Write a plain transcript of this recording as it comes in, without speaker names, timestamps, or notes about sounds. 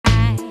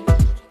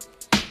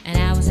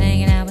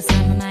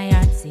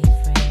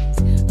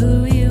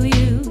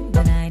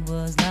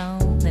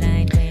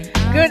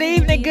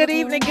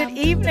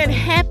evening.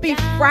 Happy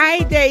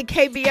Friday,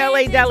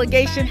 KBLA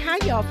delegation. How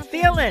y'all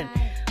feeling?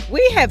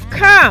 We have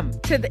come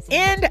to the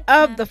end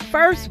of the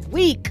first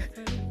week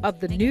of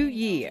the new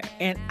year.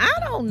 And I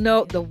don't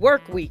know, the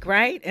work week,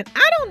 right? And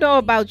I don't know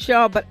about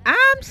y'all, but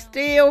I'm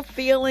still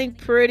feeling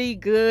pretty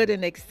good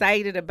and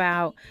excited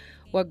about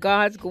what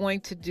God's going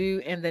to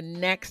do in the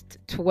next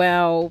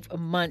 12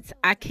 months.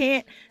 I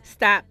can't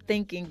stop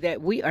thinking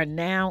that we are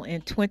now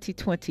in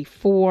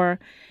 2024.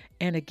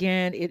 And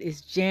again, it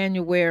is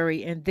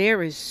January, and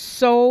there is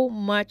so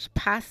much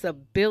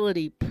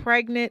possibility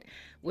pregnant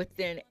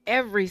within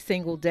every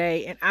single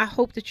day. And I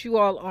hope that you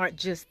all aren't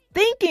just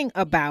thinking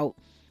about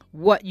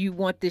what you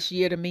want this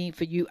year to mean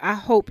for you. I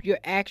hope you're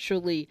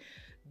actually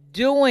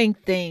doing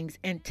things,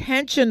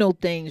 intentional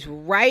things,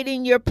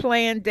 writing your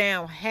plan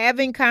down,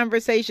 having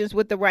conversations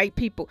with the right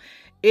people.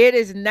 It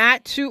is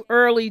not too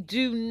early.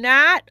 Do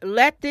not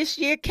let this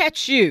year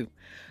catch you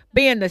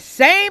being the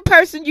same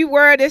person you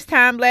were this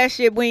time last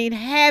year. We ain't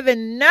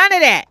having none of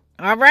that.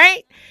 All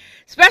right.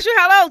 Special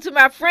hello to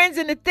my friends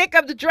in the thick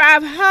of the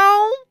drive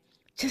home.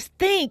 Just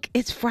think,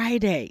 it's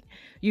Friday.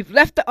 You've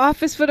left the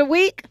office for the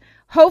week.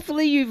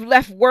 Hopefully you've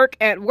left work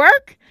at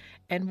work.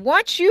 And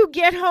once you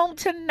get home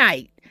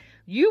tonight,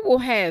 you will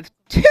have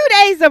 2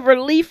 days of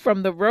relief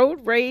from the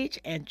road rage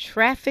and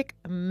traffic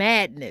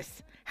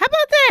madness. How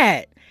about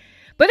that?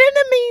 But in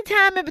the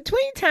meantime, in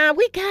between time,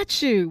 we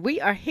got you. We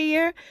are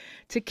here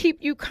to keep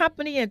you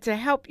company and to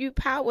help you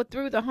power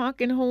through the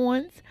honking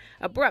horns,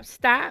 abrupt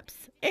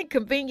stops,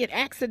 inconvenient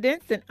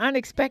accidents, and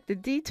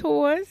unexpected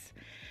detours.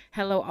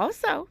 Hello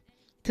also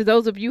to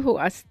those of you who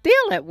are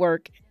still at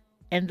work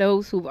and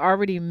those who've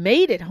already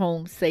made it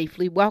home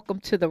safely. Welcome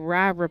to the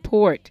Ride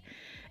Report.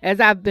 As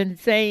I've been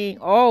saying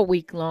all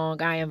week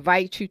long, I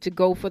invite you to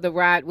go for the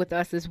ride with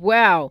us as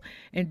well.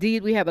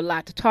 Indeed, we have a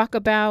lot to talk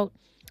about.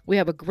 We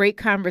have a great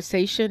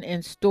conversation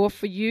in store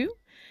for you.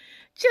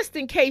 Just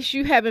in case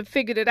you haven't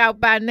figured it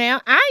out by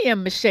now, I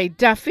am Mischa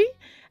Duffie.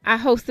 I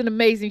host an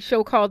amazing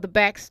show called The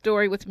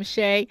Backstory with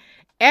Mischa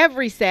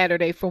every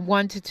Saturday from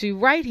 1 to 2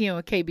 right here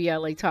on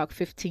KBLA Talk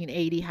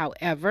 1580.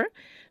 However,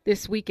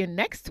 this week and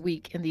next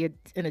week,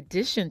 in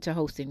addition to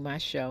hosting my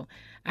show,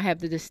 I have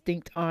the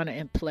distinct honor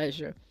and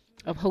pleasure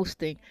of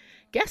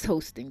guest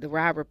hosting the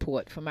Ride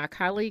Report for my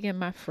colleague and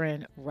my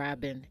friend,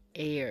 Robin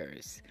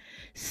Ayers.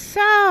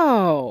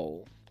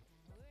 So,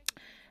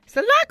 it's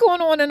a lot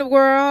going on in the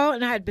world,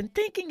 and I had been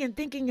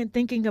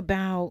thinking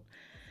about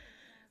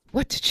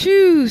what to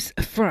choose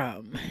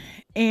from.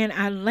 And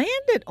I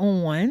landed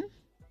on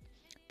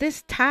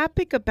this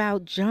topic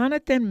about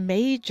Jonathan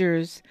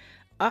Majors'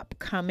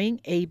 upcoming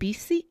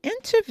ABC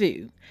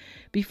interview.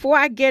 Before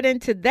I get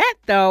into that,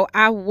 though,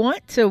 I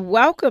want to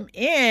welcome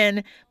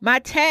in my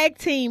tag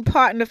team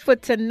partner for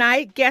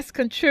tonight, guest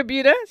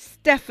contributor,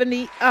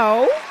 Stephanie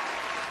O.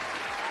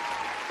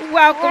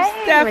 Welcome,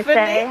 hey, Stephanie.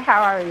 Mischa.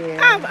 How are you?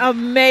 I'm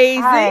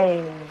amazing.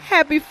 Hi.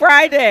 Happy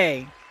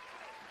Friday.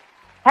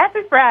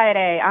 Happy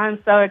Friday.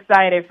 I'm so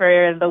excited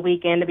for the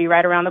weekend to be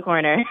right around the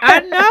corner.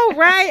 I know,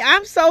 right?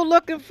 I'm so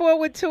looking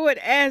forward to it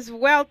as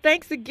well.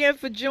 Thanks again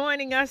for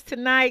joining us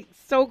tonight.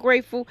 So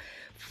grateful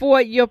for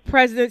your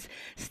presence.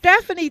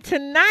 Stephanie,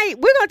 tonight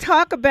we're going to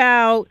talk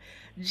about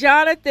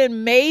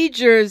Jonathan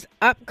Majors'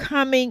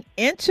 upcoming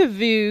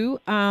interview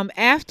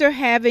after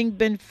having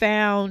been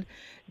found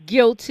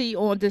guilty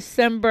on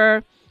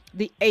December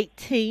the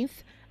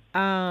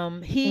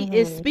 18th. He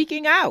is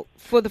speaking out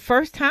for the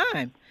first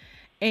time.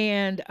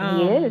 And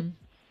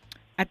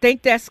I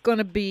think that's going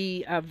to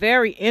be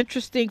very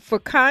interesting for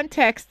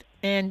context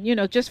and,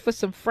 just for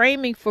some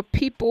framing for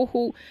people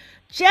who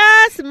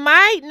just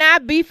might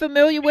not be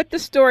familiar with the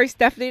story,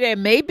 Stephanie. There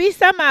may be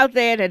some out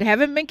there that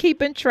haven't been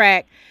keeping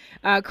track.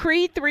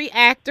 Creed 3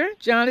 actor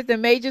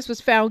Jonathan Majors was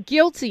found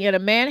guilty in a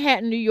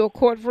Manhattan, New York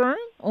courtroom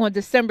on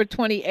December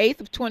 28th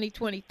of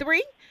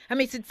 2023.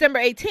 September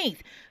 18th,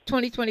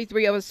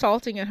 2023, of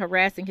assaulting and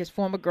harassing his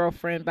former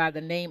girlfriend by the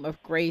name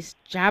of Grace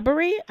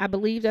Jabari. I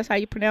believe that's how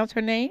you pronounce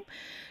her name.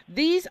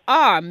 These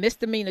are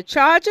misdemeanor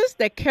charges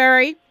that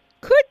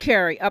could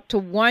carry up to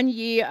 1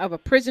 year of a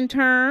prison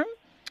term.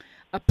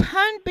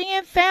 Upon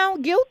being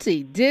found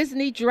guilty,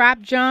 Disney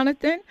dropped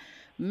Jonathan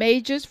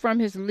Majors from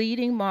his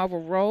leading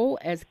Marvel role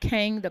as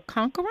Kang the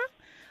Conqueror.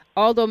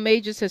 Although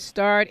Majors has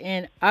starred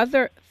in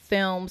other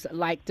films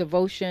like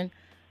Devotion,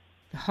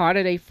 The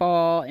Harder They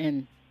Fall,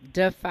 and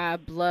Defy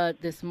Blood,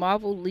 this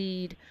Marvel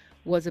lead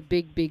was a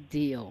big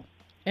deal.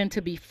 And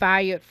to be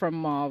fired from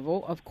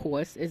Marvel, of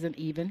course, is an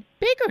even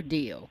bigger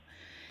deal.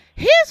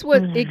 Here's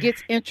what it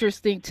gets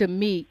interesting to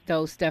me,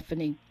 though,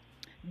 Stephanie.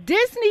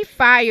 Disney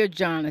fired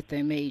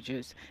Jonathan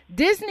Majors.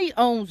 Disney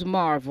owns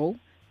Marvel.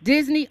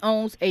 Disney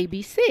owns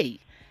ABC.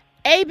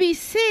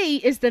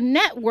 ABC is the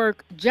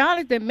network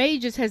Jonathan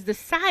Majors has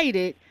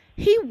decided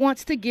he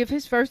wants to give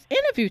his first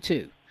interview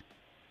to.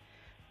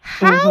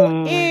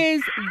 How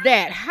is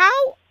that?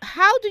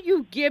 How do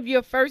you give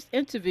your first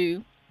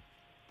interview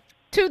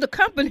to the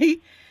company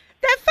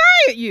that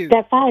fired you?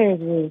 That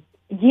fired me.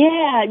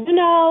 Yeah,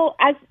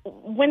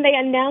 when they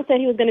announced that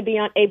he was going to be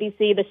on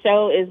ABC, the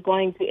show is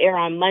going to air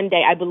on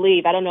Monday, I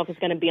believe. I don't know if it's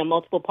going to be a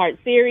multiple-part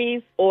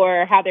series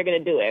or how they're going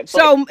to do it.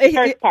 So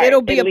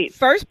it'll be at a least.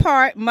 first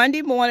part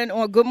Monday morning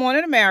on Good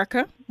Morning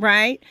America,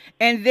 right?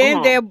 And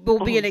then there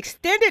will be an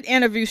extended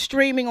interview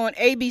streaming on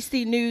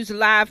ABC News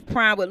Live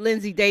Prime with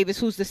Lindsay Davis,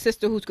 who's the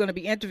sister who's going to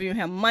be interviewing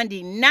him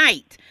Monday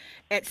night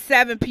at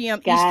 7 p.m.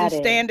 Eastern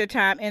Standard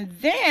Time. And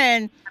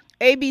then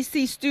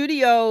ABC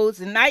Studios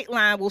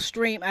Nightline will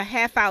stream a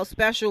half-hour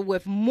special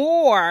with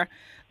more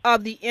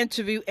of the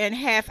interview in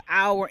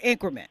half-hour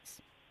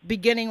increments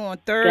beginning on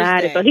Thursday.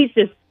 Got it. So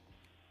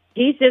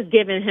he's just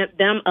giving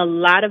them a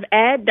lot of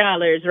ad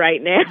dollars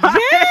right now.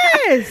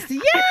 Yes,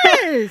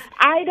 yes.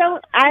 I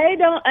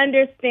don't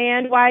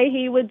understand why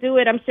he would do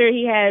it. I'm sure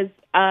he has.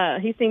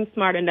 He seems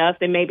smart enough,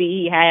 and maybe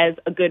he has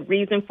a good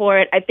reason for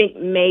it. I think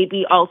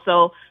maybe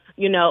also,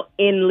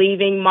 in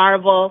leaving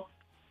Marvel,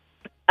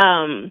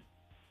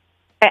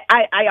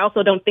 I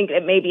also don't think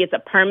that maybe it's a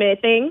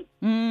permanent thing.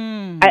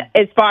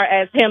 As far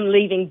as him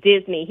leaving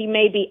Disney, he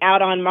may be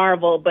out on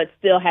Marvel, but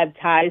still have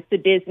ties to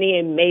Disney,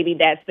 and maybe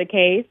that's the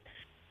case.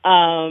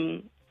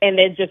 And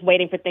they're just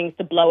waiting for things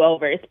to blow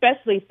over,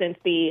 especially since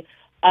the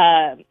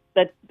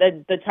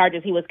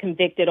charges he was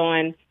convicted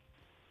on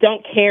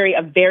don't carry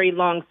a very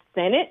long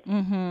sentence.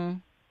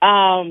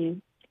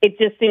 It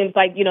just seems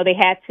like they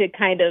had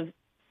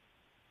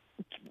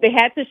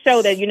to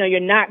show that you're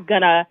not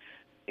gonna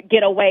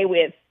get away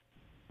with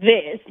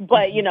this,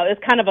 but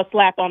it's kind of a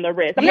slap on the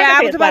wrist.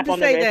 I was about to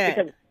say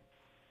that.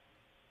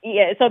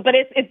 Yeah, so but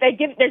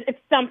it's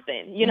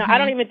something. I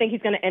don't even think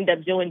he's going to end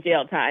up doing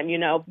jail time.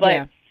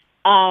 But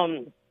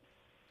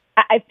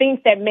I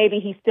think that maybe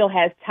he still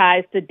has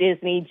ties to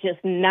Disney,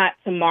 just not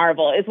to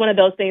Marvel. It's one of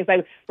those things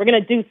like we're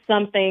going to do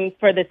something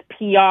for this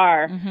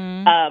PR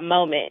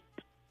moment,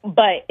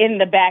 but in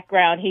the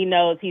background, he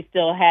knows he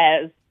still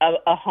has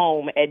a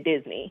home at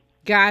Disney.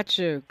 Got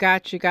you.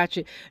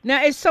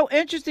 Now, it's so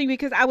interesting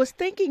because I was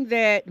thinking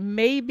that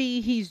maybe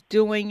he's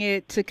doing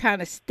it to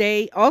kind of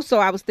stay. Also,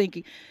 I was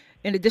thinking,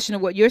 in addition to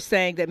what you're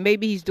saying, that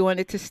maybe he's doing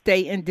it to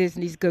stay in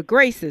Disney's good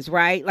graces,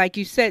 right? Like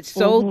you said,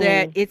 so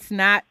that it's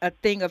not a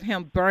thing of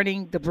him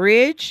burning the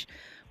bridge,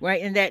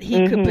 right? And that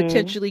he could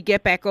potentially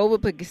get back over.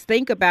 Because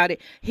think about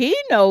it, he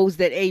knows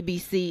that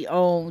ABC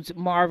owns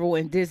Marvel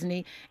and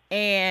Disney.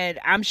 And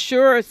I'm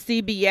sure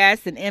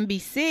CBS and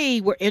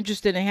NBC were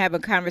interested in having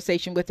a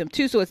conversation with him,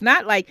 too. So it's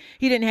not like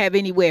he didn't have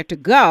anywhere to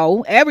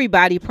go.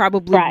 Everybody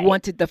probably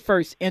wanted the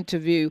first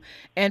interview.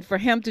 And for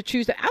him to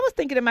choose that, I was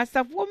thinking to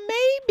myself, well,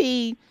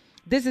 maybe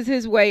this is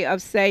his way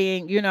of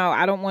saying,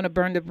 I don't want to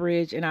burn the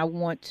bridge and I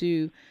want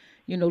to,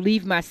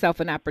 leave myself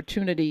an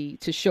opportunity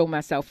to show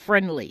myself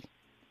friendly.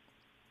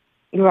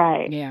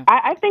 Right. Yeah.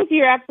 I think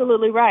you're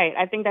absolutely right.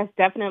 I think that's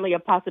definitely a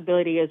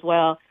possibility as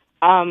well.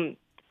 I'm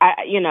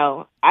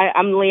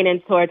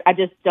leaning towards, I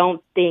just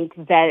don't think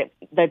that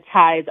the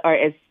ties are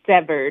as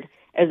severed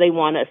as they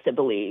want us to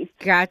believe.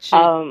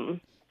 Gotcha.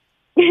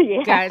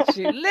 Got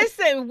you.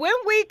 Listen, when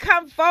we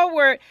come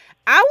forward,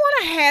 I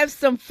want to have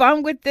some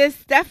fun with this,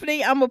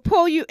 Stephanie. I'm going to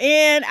pull you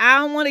in. I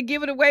don't want to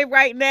give it away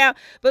right now.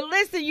 But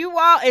listen, you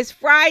all, it's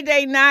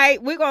Friday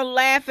night. We're going to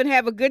laugh and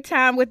have a good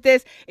time with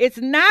this. It's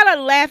not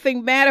a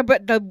laughing matter,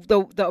 but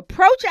the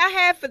approach I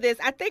have for this,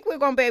 I think we're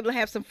going to be able to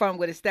have some fun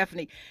with it,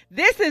 Stephanie.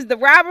 This is the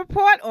Rob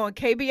Report on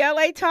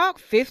KBLA Talk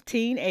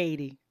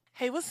 1580.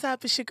 Hey, what's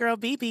up? It's your girl,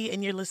 BB,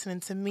 and you're listening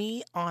to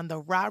me on The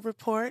Rob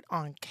Report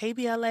on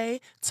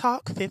KBLA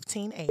Talk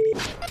 1580.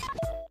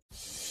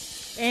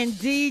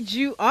 Indeed,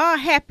 you are.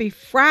 Happy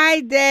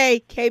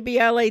Friday,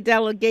 KBLA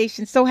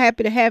delegation. So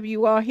happy to have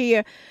you all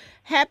here.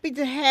 Happy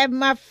to have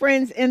my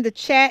friends in the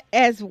chat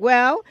as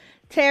well.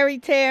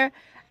 Terry,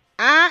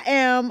 I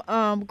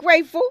am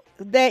grateful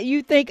that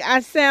you think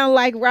I sound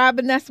like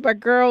Robin. That's my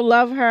girl.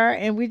 Love her.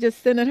 And we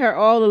just sending her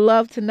all the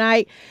love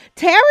tonight.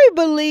 Terry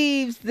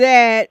believes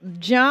that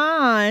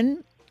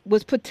John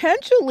was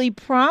potentially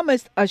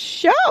promised a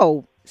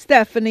show,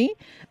 Stephanie.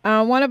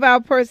 One of our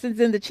persons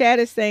in the chat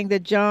is saying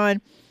that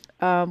Jonathan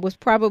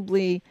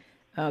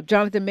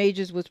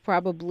Majors was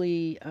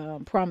probably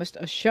promised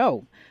a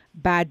show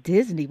by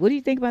Disney. What do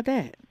you think about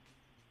that?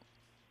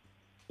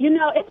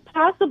 It's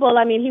possible.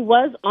 I mean, he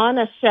was on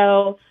a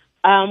show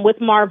with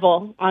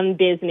Marvel on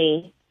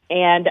Disney,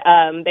 and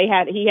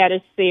he had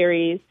a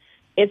series.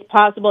 It's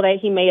possible that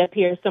he may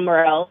appear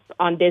somewhere else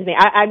on Disney.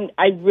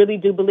 I really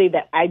do believe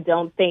that. I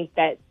don't think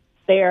that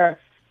they're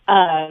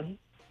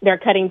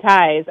cutting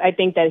ties. I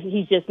think that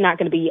he's just not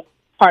going to be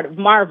part of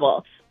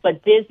Marvel,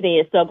 but Disney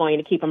is still going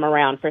to keep him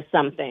around for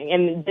something.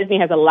 And Disney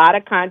has a lot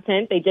of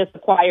content. They just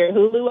acquired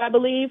Hulu, I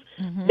believe.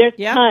 There's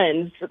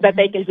tons that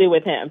they can do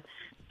with him.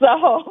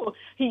 So,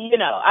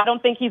 I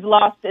don't think he's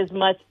lost as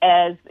much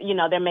as,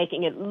 they're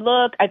making it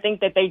look. I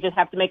think that they just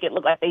have to make it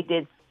look like they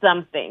did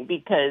something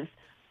because,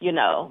 there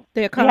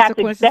are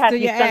consequences to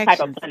your actions.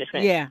 Type of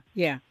punishment.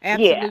 Yeah,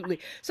 absolutely.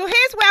 Yeah. So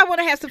here's where I want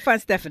to have some fun,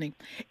 Stephanie.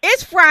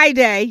 It's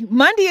Friday.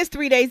 Monday is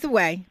 3 days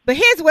away. But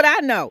here's what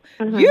I know.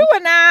 You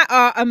and I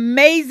are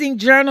amazing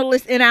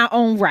journalists in our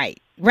own right.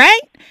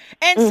 Right?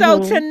 And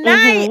so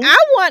tonight, Mm-hmm. I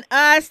want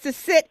us to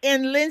sit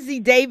in Lindsay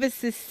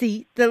Davis's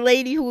seat, the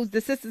lady who's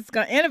the sister's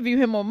going to interview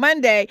him on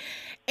Monday.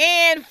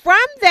 And from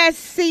that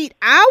seat,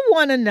 I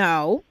want to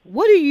know,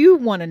 what do you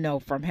want to know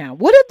from him?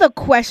 What are the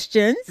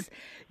questions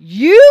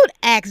you'd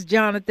ask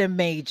Jonathan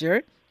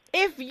Major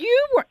if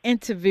you were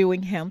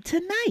interviewing him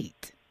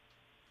tonight?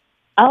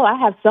 Oh, I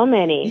have so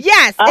many.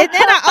 Yes. And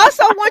then I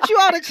also want you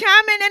all to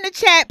chime in the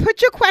chat.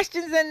 Put your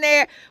questions in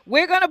there.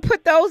 We're going to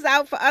put those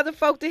out for other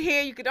folk to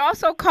hear. You could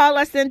also call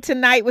us in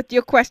tonight with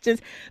your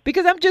questions,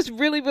 because I'm just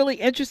really, really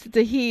interested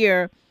to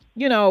hear,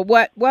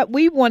 what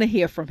we want to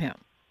hear from him.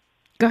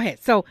 Go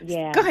ahead. So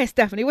Yeah. Go ahead,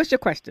 Stephanie. What's your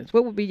questions?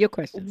 What would be your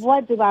questions?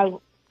 What do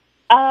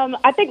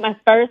I think my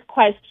first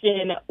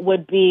question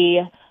would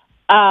be,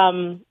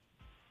 why?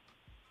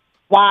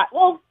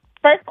 Well,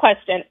 first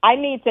question, I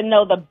need to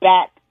know the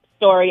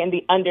backstory and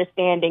the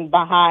understanding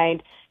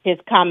behind his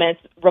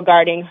comments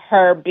regarding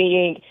her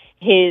being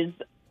his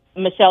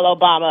Michelle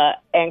Obama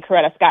and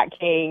Coretta Scott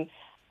King.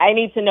 I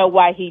need to know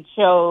why he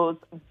chose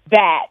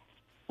that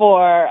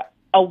for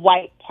a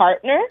white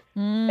partner.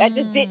 That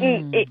just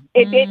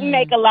didn't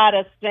make a lot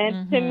of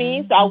sense to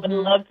me. So I would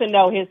love to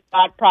know his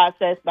thought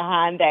process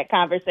behind that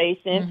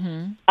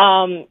conversation.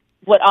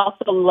 Would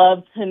also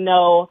love to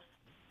know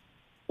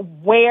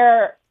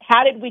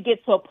how did we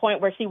get to a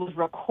point where she was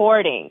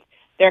recording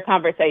their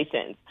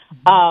conversations?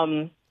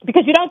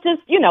 Because you don't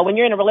just, when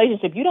you're in a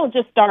relationship, you don't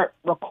just start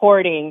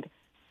recording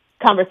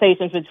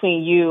conversations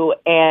between you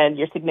and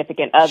your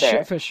significant other.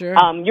 Sure, for sure.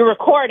 You're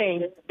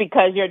recording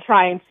because you're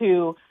trying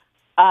to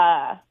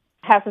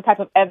have some type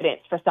of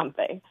evidence for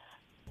something.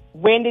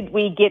 When did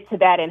we get to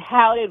that, and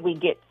how did we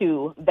get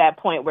to that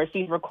point where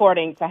she's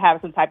recording to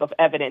have some type of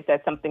evidence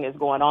that something is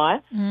going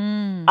on?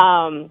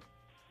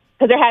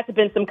 Because there has to have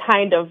been some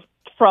kind of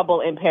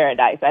trouble in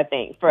paradise, I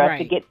think, for us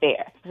to get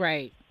there.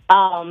 Right.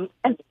 And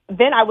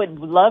then I would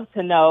love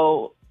to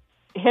know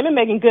him and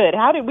Megan Good.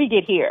 How did we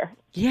get here?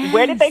 Yes.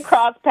 Where did they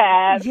cross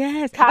paths?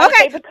 Yes. How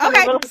Okay. did they become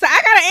So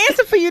I got an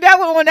answer for you.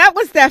 That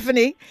one,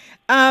 Stephanie.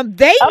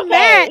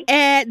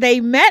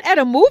 They met at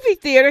a movie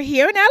theater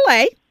here in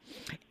LA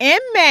in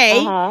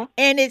May,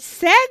 and it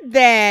said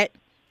that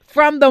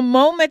from the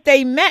moment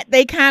they met,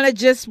 they kind of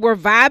just were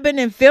vibing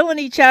and feeling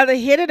each other,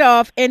 hit it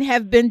off, and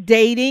have been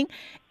dating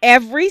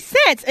ever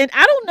since. And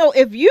I don't know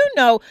if you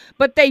know,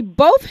 but they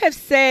both have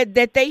said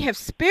that they have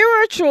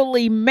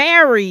spiritually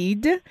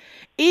married,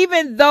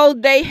 even though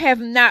they have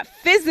not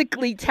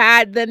physically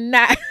tied the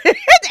knot.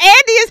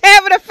 Andy is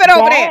having a fit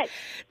over there.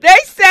 They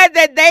said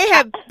that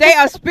they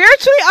are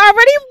spiritually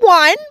already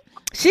one.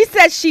 She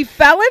said she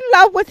fell in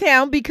love with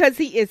him because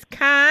he is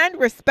kind,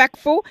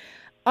 respectful,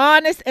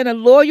 honest, and a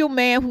loyal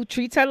man who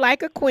treats her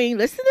like a queen.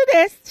 Listen to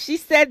this. She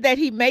said that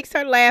he makes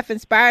her laugh,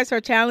 inspires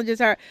her, challenges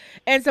her,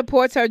 and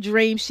supports her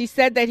dreams. She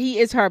said that he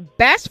is her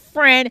best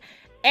friend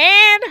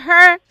and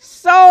her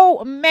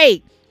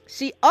soulmate.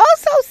 She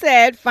also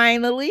said,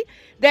 finally,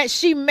 that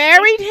she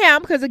married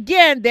him because,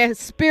 again, they're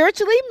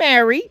spiritually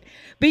married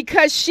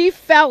because she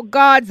felt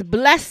God's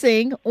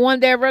blessing on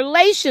their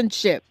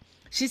relationship.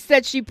 She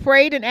said she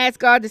prayed and asked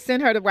God to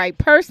send her the right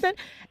person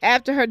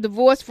after her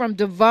divorce from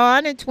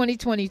Devon in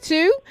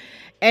 2022.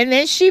 And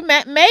then she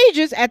met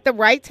Majors at the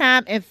right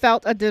time and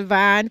felt a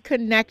divine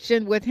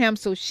connection with him.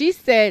 So she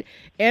said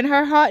in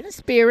her heart and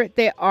spirit,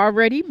 they're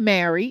already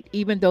married,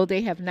 even though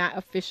they have not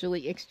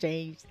officially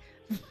exchanged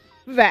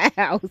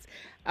vows.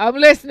 I'm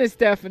listening,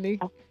 Stephanie.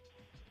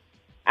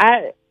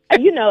 I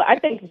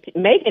think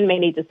Megan may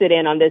need to sit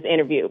in on this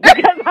interview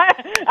because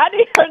I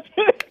need her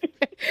to.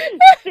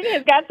 She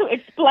has got to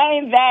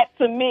explain that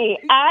to me.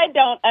 I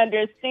don't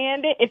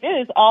understand it. If it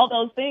is all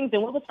those things,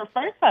 then what was her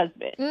first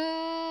husband?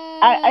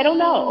 I don't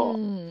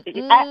know. She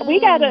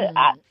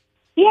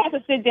has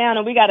to sit down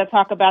and we got to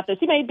talk about this.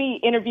 She may be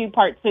interview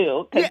part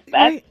 2 because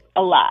that's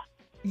a lot.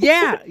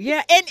 Yeah.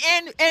 And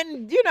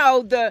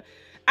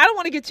I don't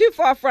want to get too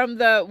far from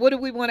what do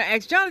we want to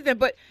ask Jonathan,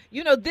 but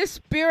this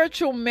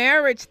spiritual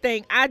marriage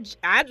thing,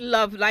 I'd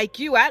love, like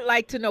you, I'd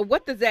like to know,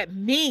 what does that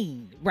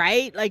mean,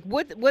 right? Like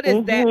what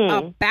is that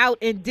about?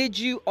 And did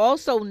you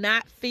also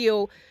not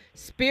feel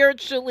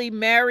spiritually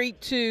married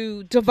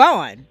to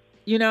Devon,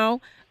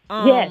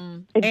 Yes,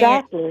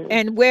 exactly.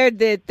 And where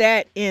did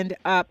that end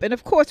up? And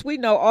of course, we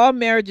know all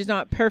marriages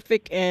aren't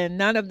perfect, and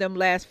none of them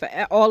last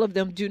forever. All of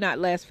them do not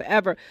last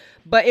forever.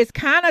 But it's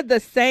kind of the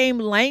same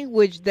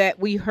language that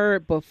we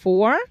heard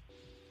before,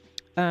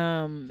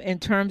 in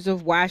terms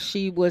of why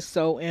she was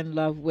so in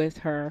love with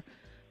her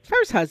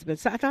first husband.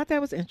 So I thought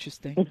that was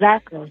interesting.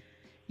 Exactly.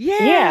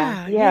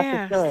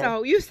 Yeah. For sure.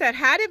 So you said,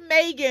 how did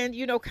Megan,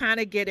 kind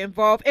of get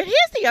involved? And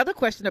here's the other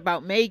question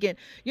about Megan.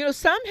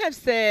 Some have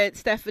said,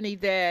 Stephanie,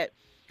 that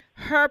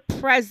her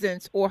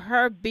presence or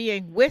her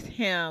being with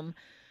him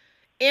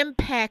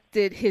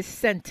impacted his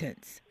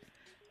sentence.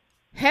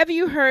 Have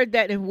you heard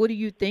that, and what do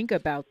you think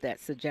about that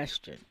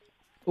suggestion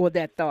or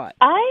that thought?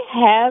 I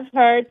have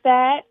heard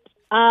that.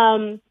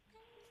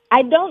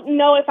 I don't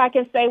know if I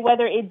can say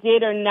whether it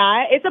did or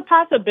not. It's a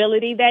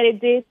possibility that it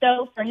did,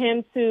 though, for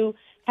him to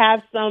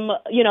have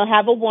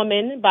have a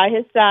woman by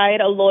his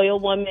side, a loyal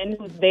woman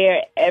who's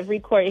there every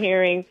court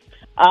hearing.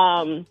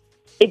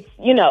 It's,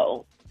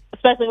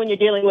 especially when you're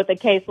dealing with a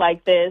case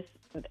like this,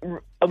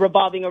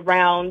 revolving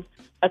around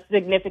a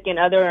significant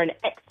other or an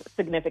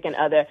ex-significant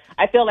other.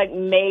 I feel like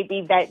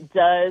maybe that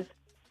does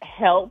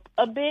help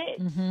a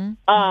bit,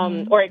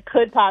 or it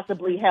could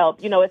possibly help.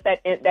 It's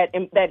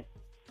that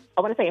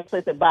I want to say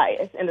implicit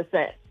bias in a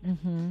sense.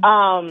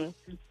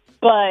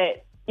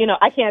 But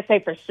I can't say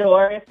for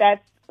sure if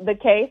that's the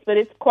case, but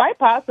it's quite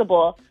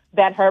possible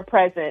that her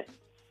presence,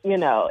 in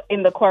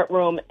the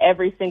courtroom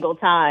every single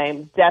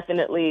time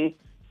definitely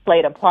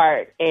played a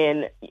part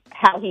in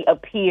how he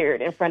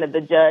appeared in front of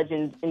the judge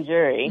and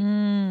jury.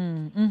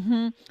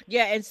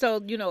 Yeah, and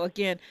so,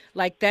 again,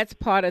 like that's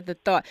part of the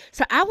thought.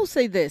 So I will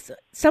say this.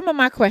 Some of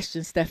my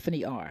questions,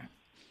 Stephanie, are,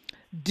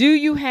 do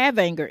you have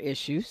anger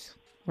issues,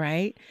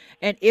 right?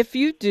 And if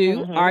you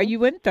do, are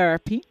you in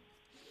therapy?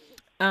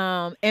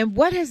 And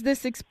what has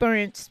this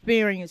experience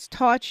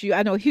taught you?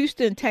 I know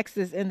Houston,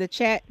 Texas in the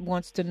chat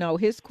wants to know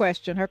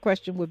her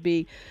question would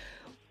be,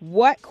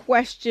 what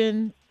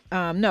does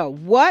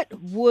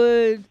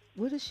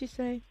she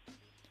say?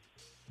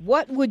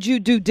 What would you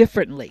do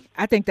differently?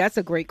 I think that's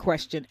a great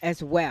question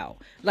as well.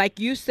 Like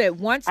you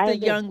said, once the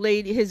young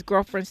lady, his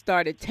girlfriend,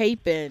 started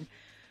taping,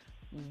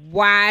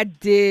 why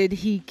did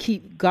he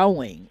keep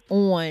going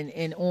on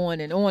and on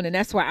and on? And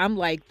that's why I'm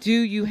like, do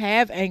you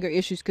have anger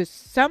issues? Because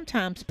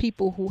sometimes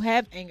people who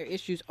have anger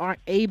issues aren't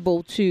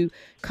able to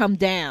come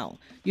down.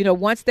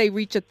 Once they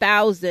reach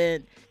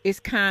 1,000, it's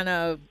kind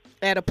of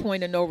at a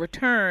point of no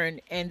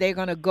return, and they're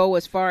going to go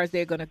as far as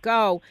they're going to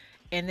go.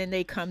 And then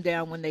they come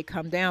down when they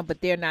come down,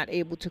 but they're not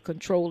able to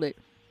control it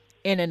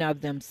in and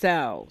of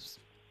themselves.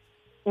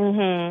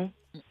 Yeah.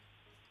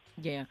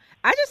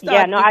 I just thought.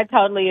 Yeah, no, I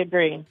totally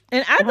agree.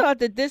 And I thought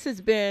that this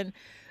has been,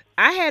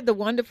 I had the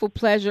wonderful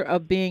pleasure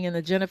of being in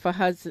the Jennifer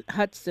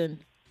Hudson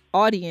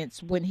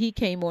audience when he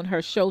came on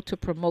her show to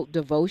promote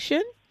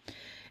Devotion.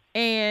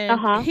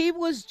 And he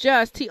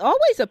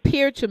always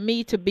appeared to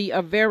me to be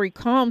a very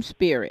calm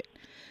spirit.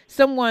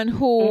 Someone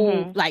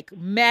who like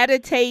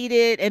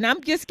meditated, and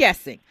I'm just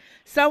guessing,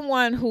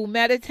 someone who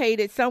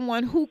meditated,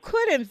 someone who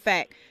could in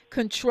fact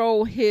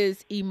control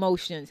his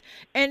emotions.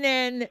 And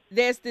then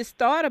there's this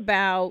thought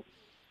about,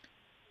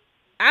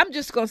 I'm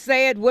just going to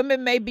say it,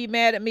 women may be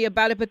mad at me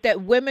about it, but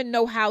that women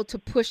know how to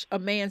push a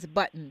man's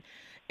button.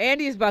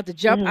 Andy is about to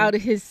jump out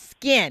of his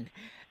skin.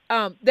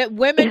 That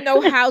women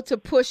know how to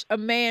push a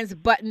man's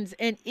buttons.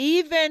 And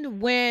even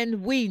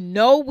when we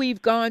know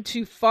we've gone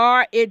too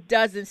far, it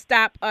doesn't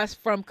stop us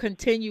from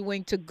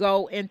continuing to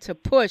go and to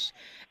push.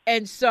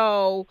 And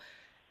so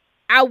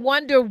I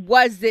wonder,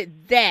 was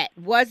it that?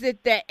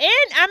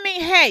 And I mean,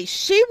 hey,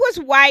 she was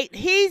white,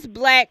 he's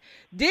black.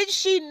 Did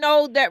she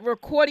know that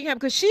recording him?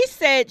 Because she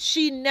said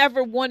she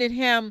never wanted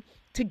him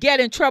to get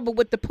in trouble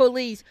with the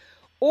police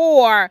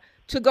or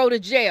to go to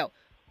jail.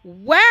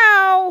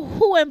 Well,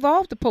 who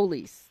involved the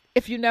police?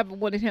 If you never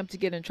wanted him to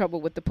get in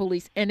trouble with the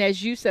police. And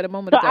as you said a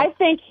moment ago. I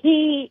think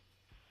he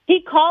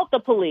called the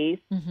police,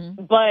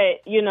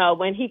 but,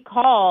 when he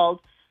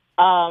called,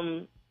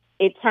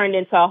 it turned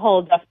into a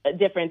whole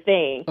different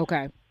thing.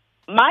 Okay.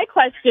 My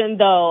question,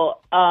 though,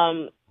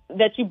 now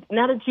that you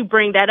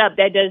bring that up,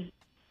 that does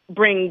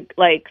bring,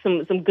 like,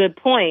 some good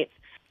points.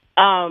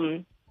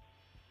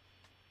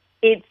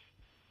 It's,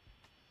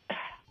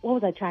 what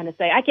was I trying to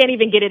say? I can't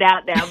even get it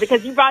out now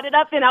because you brought it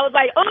up and I was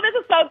like, oh, this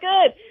is so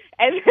good.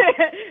 And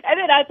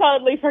then I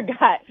totally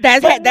forgot.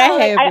 That happens.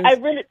 I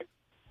really,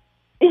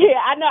 yeah,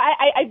 I know.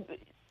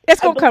 It's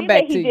going to come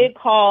back to you. He did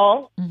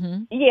call.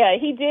 Yeah,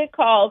 he did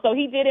call. So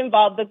he did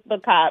involve the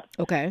cops.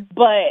 Okay.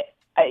 But,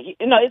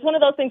 it's one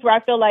of those things where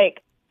I feel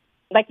like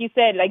you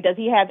said, like, does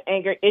he have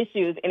anger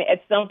issues? And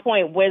at some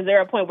point, was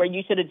there a point where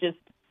you should have just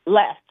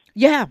left?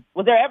 Yeah.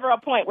 Was there ever a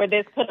point where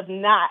this could have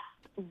not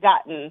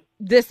gotten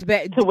this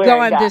bad,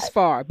 going this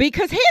far?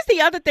 Because here's the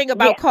other thing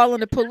about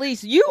calling the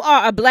police. You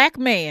are a black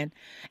man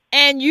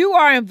and you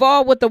are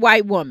involved with a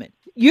white woman.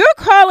 You're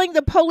calling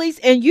the police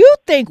and you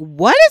think,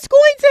 what is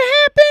going to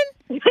happen?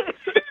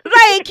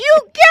 Like, you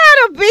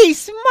gotta be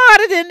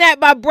smarter than that,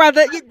 my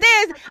brother.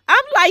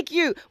 I'm like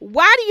you.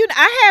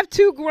 I have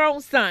 2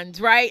 grown sons,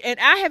 right? And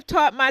I have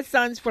taught my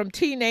sons from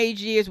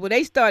teenage years when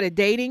they started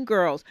dating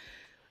girls.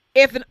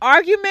 If an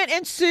argument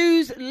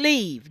ensues,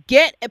 leave.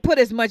 Put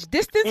as much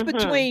distance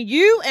between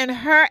you and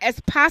her as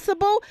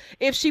possible.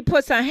 If she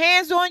puts her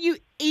hands on you,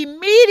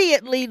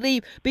 immediately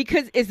leave,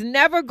 because it's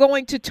never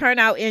going to turn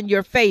out in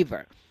your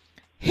favor.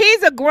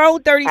 He's a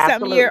grown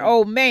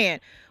 30-something-year-old man.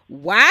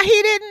 Why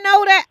he didn't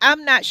know that,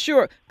 I'm not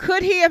sure.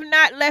 Could he have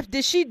not left?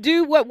 Did she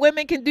do what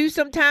women can do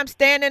sometimes,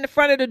 stand in the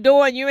front of the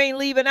door and you ain't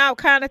leaving out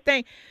kind of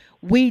thing?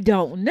 We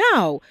don't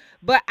know.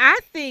 But I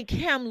think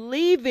him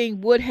leaving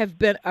would have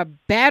been a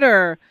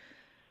better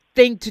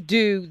thing to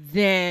do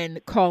than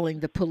calling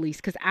the police,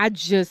 because I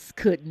just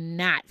could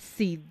not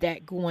see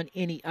that going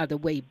any other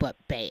way but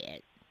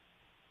bad.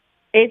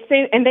 It just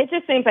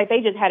seems like they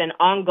just had an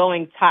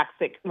ongoing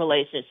toxic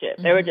relationship.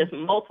 There were just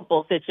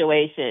multiple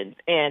situations,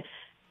 and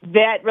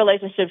that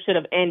relationship should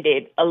have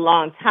ended a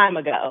long time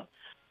ago.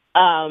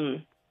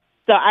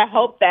 So I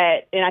hope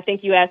that, and I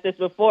think you asked this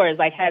before, is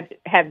like, has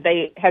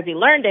he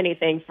learned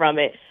anything from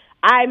it?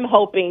 I'm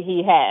hoping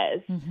he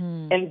has,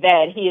 and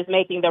that he is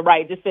making the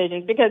right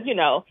decisions, because,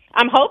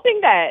 I'm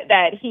hoping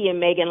that he and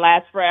Megan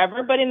last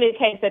forever, but in the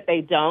case that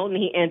they don't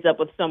and he ends up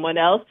with someone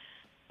else,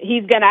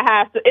 he's going to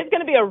have to, it's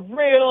going to be a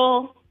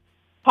real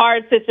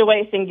hard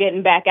situation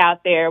getting back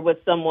out there with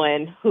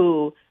someone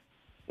who,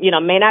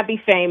 may not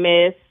be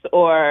famous,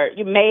 or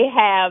you may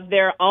have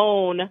their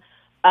own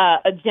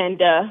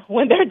agenda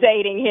when they're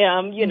dating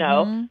him,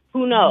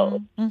 who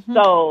knows?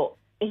 So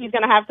he's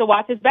going to have to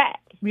watch his back.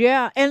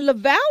 Yeah, and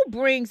Lavelle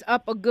brings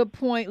up a good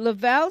point.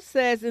 Lavelle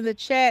says in the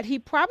chat he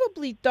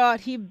probably thought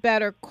he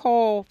better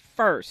call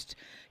first,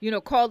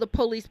 call the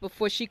police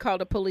before she called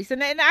the police.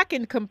 And I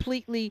can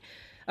completely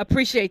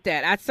appreciate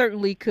that. I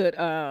certainly could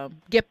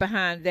get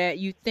behind that.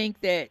 You think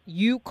that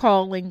you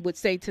calling would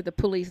say to the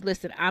police,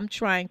 listen, I'm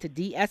trying to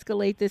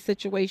de-escalate this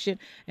situation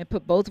and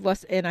put both of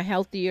us in a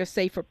healthier,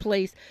 safer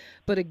place.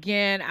 But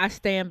again, I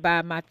stand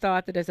by my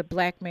thought that as a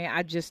black man,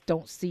 I just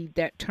don't see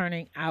that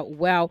turning out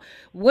well.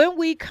 When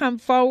we come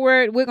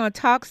forward, we're going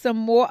to talk some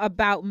more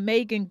about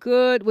Megan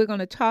Good. We're going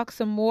to talk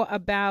some more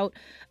about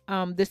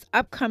this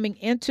upcoming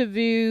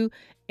interview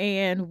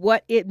and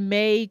what it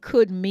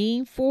could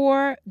mean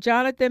for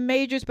Jonathan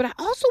Majors. But I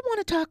also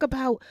want to talk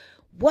about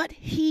what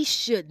he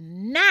should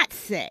not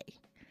say,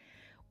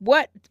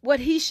 what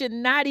he should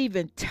not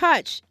even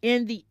touch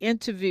in the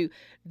interview.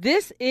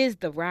 This is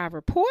the Raw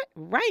Report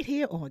right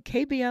here on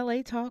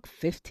KBLA Talk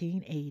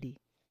 1580.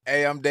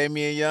 Hey, I'm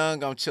Damian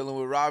Young. I'm chilling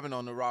with Robin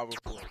on the Raw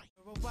Report.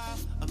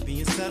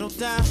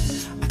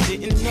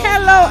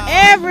 Hello,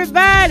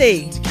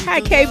 everybody. Hi,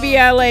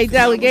 KBLA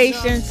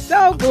delegation.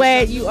 So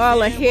glad you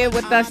all are here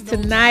with us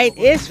tonight.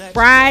 It's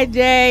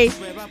Friday.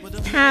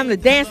 It's time to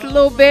dance a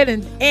little bit,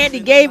 and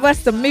Andy gave us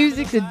some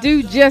music to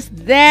do just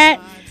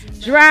that.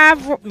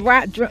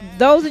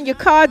 Those in your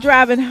car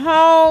driving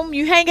home,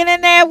 you hanging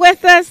in there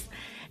with us?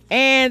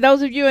 And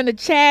those of you in the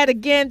chat,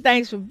 again,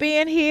 thanks for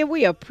being here.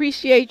 We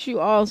appreciate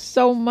you all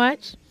so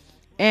much.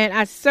 And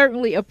I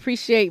certainly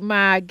appreciate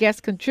my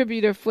guest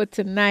contributor for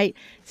tonight,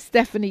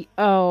 Stephanie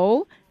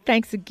O.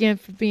 Thanks again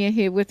for being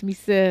here with me,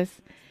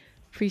 sis.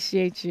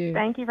 Appreciate you.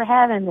 Thank you for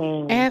having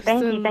me.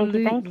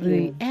 Absolutely. Thank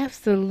you.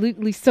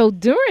 Absolutely. So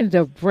during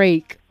the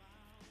break,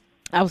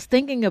 I was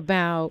thinking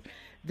about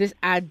this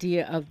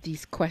idea of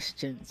these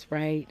questions,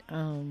 right?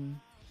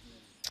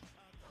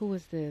 Who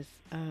is this?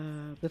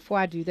 Before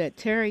I do that,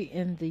 Terry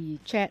in the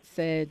chat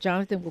said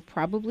Jonathan will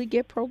probably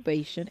get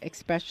probation,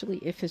 especially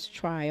if his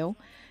trial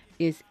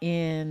is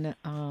in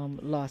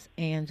Los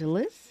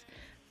Angeles.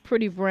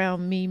 Pretty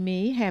Brown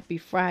Mimi, happy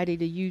Friday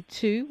to you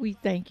too. We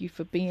thank you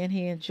for being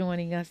here and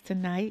joining us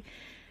tonight.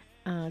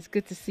 It's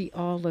good to see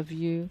all of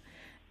you.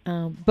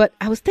 But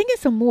I was thinking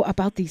some more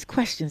about these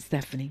questions,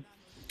 Stephanie.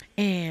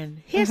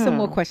 And here's some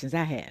more questions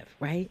I have,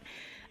 right?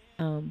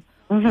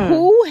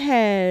 Who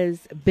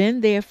has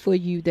been there for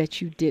you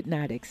that you did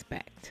not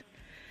expect?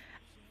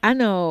 I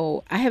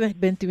know I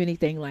haven't been through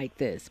anything like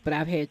this, but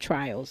I've had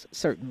trials,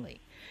 certainly.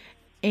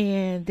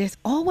 And there's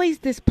always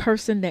this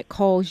person that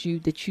calls you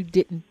that you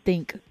didn't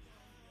think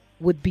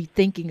would be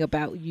thinking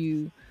about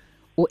you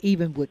or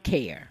even would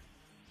care.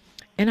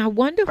 And I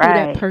wonder who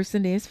that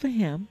person is for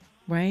him,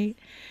 right?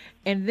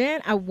 And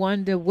then I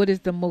wonder what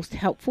is the most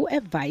helpful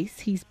advice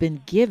he's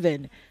been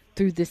given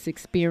through this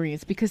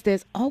experience, because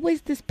there's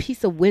always this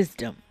piece of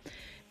wisdom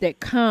that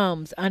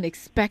comes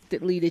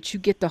unexpectedly that you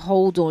get to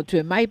hold on to.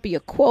 It might be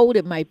a quote,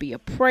 it might be a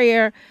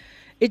prayer,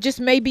 it just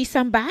may be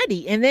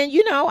somebody. And then,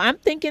 I'm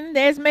thinking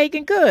there's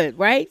Megan Good,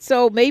 right?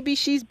 So maybe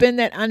she's been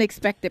that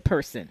unexpected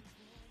person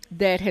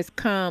that has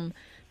come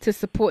to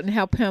support and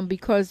help him,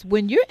 because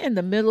when you're in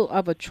the middle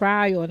of a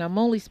trial, and I'm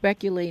only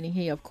speculating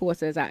here, of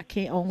course, as I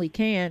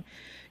can,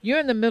 you're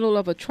in the middle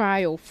of a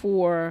trial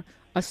for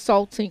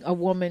assaulting a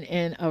woman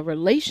in a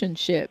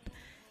relationship.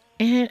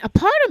 And a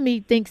part of me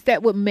thinks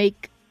that would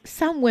make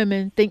some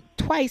women think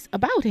twice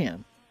about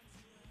him.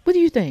 What do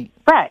you think?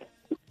 Right.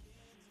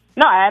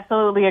 No, I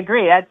absolutely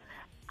agree.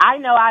 I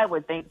know I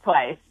would think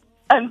twice.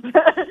 I'm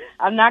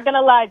not going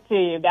to lie to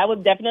you. That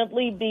would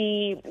definitely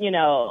be,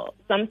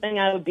 something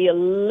I would be a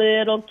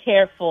little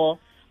careful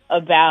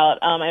about.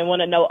 I want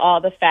to know all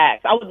the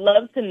facts. I would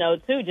love to know,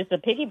 too, just to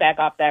piggyback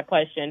off that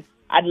question,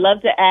 I'd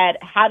love to add,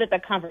 how did the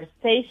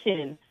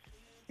conversation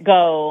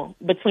go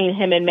between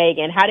him and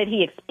Megan? How did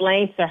he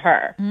explain to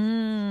her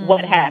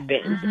what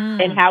happened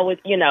and how was,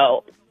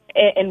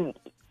 and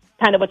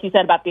kind of what you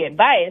said about the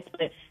advice,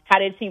 but how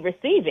did she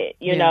receive it,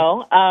 you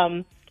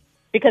know?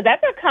 Because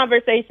that's a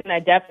conversation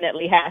that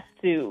definitely has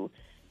to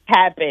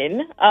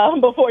happen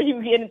before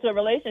you get into a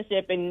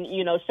relationship and,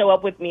 show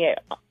up with me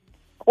at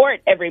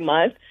court every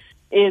month,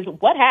 is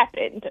what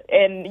happened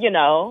and,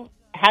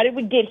 how did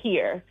we get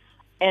here?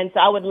 And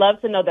so I would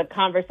love to know the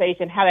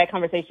conversation, how that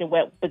conversation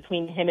went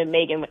between him and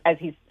Megan as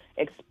he's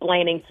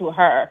explaining to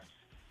her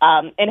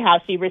and how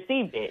she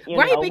received it. You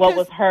know, what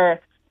was her...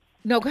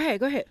 No, go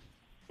ahead.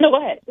 No, go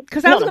ahead.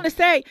 Because I was going to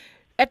say,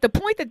 at the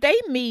point that they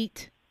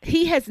meet,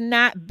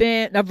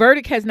 a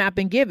verdict has not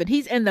been given.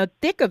 He's in the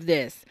thick of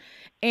this.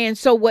 And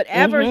so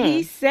whatever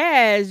he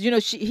says,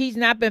 he's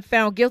not been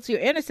found guilty or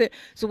innocent.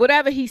 So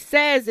whatever he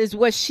says is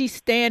what she's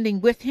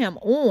standing with him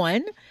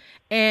on.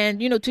 And,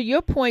 to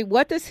your point,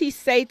 what does he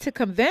say to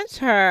convince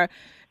her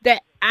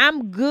that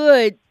I'm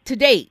good to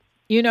date?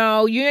 You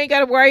ain't got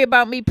to worry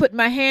about me putting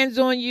my hands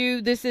on you.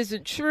 This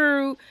isn't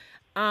true.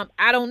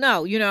 I don't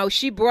know.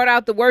 She brought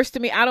out the worst to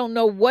me. I don't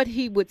know what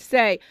he would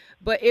say,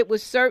 but it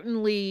would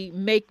certainly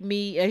make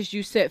me, as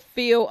you said,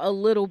 feel a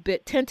little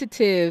bit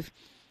tentative.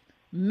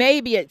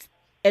 Maybe it's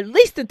at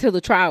least until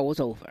the trial was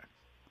over,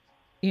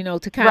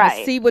 to kind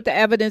of see what the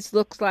evidence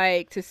looks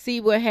like, to see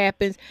what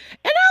happens.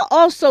 And I'll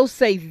also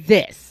say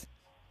this.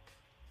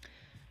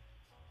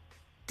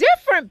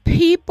 Different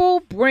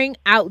people bring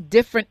out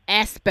different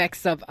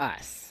aspects of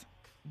us,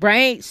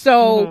 right?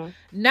 So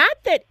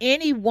not that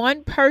any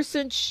one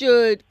person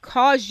should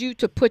cause you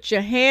to put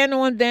your hand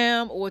on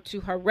them or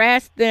to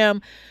harass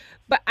them.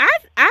 But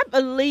I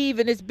believe,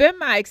 and it's been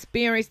my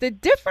experience, that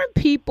different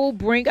people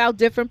bring out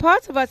different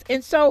parts of us.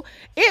 And so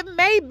it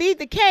may be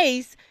the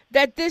case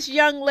that this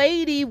young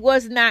lady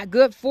was not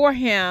good for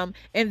him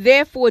and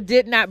therefore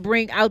did not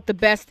bring out the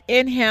best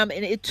in him.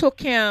 And it took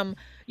him,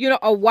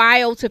 a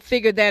while to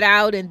figure that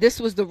out. And this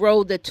was the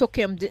road that took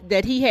him,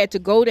 that he had to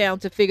go down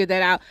to figure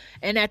that out.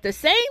 And at the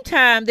same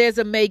time, there's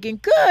a Megan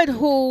Good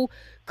who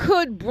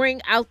could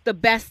bring out the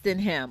best in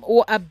him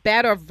or a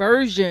better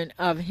version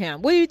of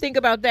him. What do you think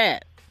about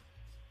that?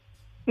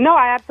 No,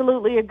 I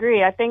absolutely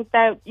agree. I think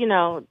that,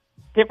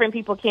 different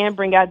people can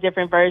bring out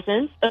different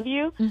versions of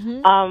you.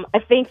 I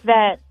think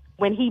that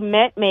when he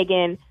met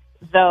Megan,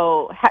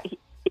 though,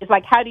 it's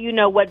like, how do you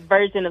know what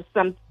version of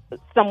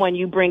someone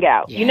you bring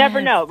out? Yes, you never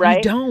know, right?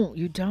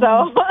 You don't.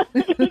 So,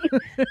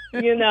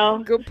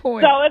 Good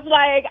point. So it's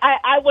like,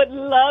 I would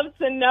love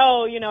to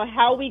know,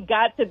 how we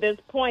got to this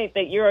point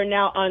that you are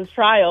now on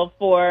trial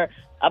for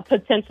a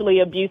potentially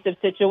abusive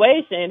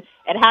situation,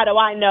 and how do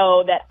I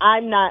know that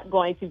I'm not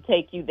going to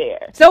take you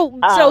there? So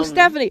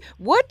Stephanie,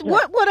 what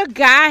would a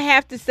guy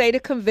have to say to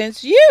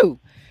convince you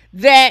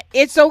that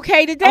it's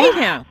okay to date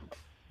him?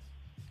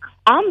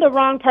 I'm the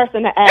wrong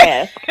person to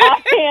ask.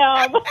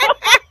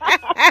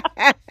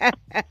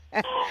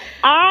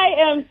 I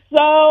am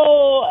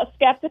so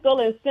skeptical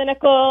and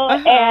cynical,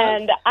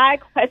 and I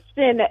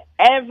question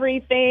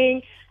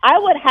everything. I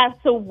would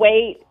have to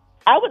wait.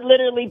 I would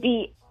literally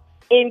be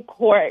in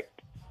court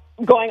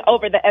going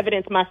over the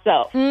evidence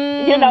myself.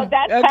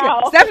 That's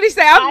how Stephanie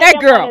say I'm that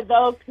girl. One of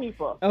those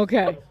people.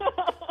 Okay.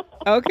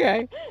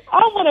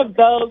 I'm one of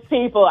those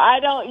people.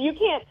 You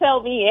can't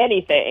tell me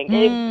anything.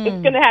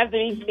 It's going to have to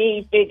be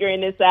me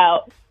figuring this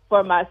out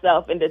for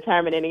myself and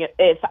determining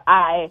if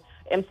I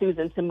am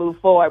choosing to move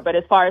forward. But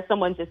as far as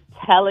someone just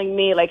telling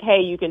me, like,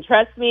 hey, you can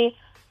trust me,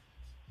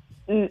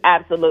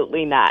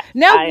 absolutely not.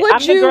 Now, I'm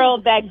the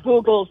girl that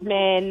Googles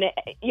men,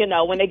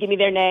 when they give me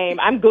their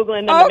name, I'm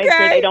Googling them to make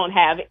sure they don't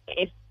have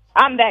it.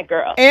 I'm that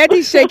girl.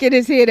 Andy's shaking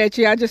his head at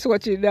you. I just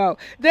want you to know.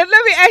 Then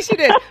let me ask you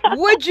this.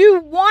 Would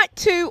you want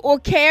to or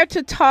care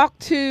to talk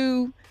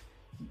to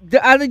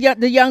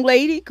the young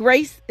lady?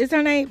 Grace is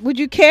her name. Would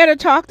you care to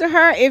talk to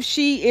her if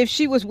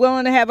she was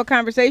willing to have a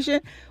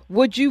conversation?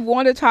 Would you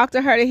want to talk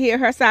to her to hear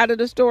her side of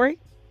the story?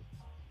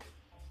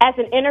 As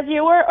an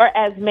interviewer or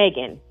as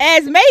Megan?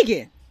 As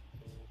Megan.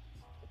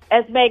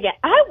 As Megan.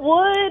 I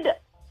would,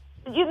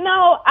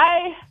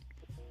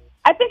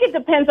 I think it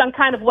depends on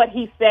kind of what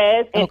he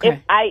says and if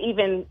I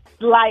even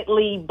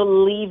slightly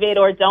believe it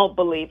or don't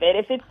believe it.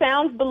 If it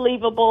sounds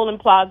believable and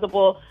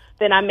plausible,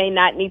 then I may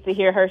not need to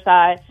hear her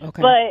side.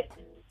 But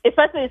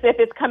especially if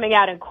it's coming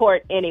out in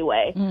court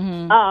anyway.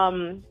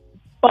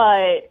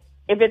 But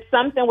if it's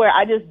something where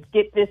I just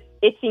get this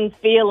itching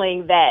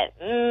feeling that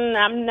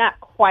I'm not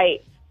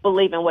quite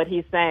believing what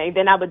he's saying,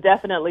 then I would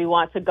definitely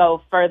want to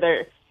go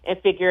further and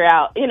figure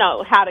out,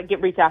 how to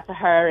reach out to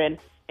her and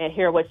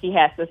hear what she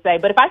has to say.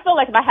 But if I feel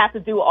like if I have to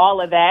do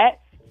all of that,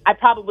 I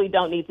probably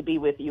don't need to be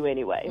with you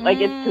anyway. Like,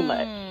 it's too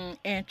much.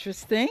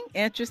 Interesting.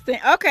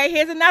 Okay,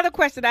 here's another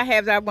question I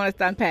have that I want us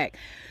to unpack.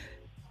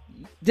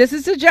 This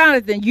is to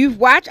Jonathan. You've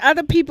watched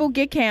other people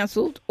get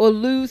canceled or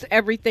lose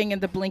everything in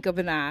the blink of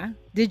an eye.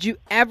 Did you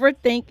ever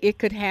think it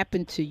could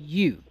happen to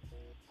you?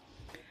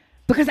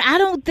 Because I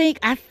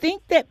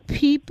think that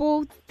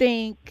people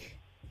think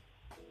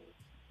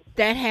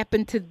that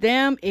happened to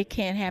them. It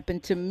can't happen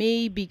to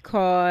me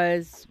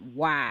because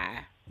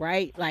why?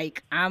 Right?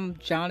 Like, I'm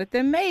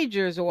Jonathan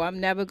Majors, or I'm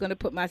never going to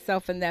put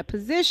myself in that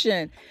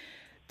position.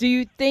 Do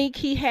you think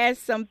he has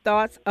some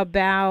thoughts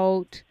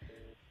about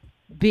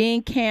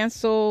being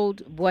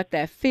canceled, what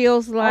that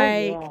feels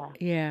like?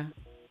 Yeah.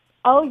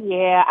 Oh,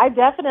 yeah. I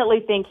definitely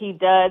think he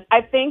does.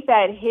 I think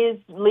that his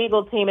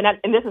legal team, and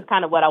this is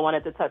kind of what I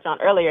wanted to touch on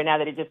earlier now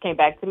that it just came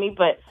back to me,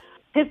 but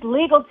his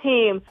legal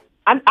team,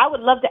 I would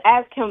love to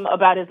ask him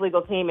about his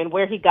legal team and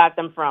where he got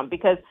them from,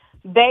 because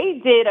they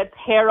did a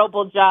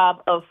terrible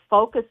job of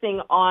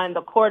focusing on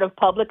the court of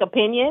public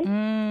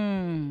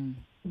opinion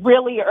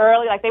really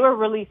early. Like, they were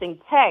releasing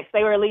texts.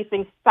 They were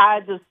releasing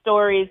sides of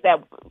stories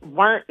that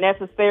weren't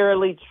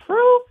necessarily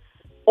true.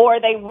 or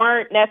they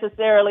weren't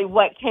necessarily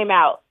what came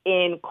out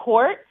in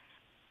court.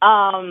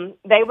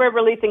 They were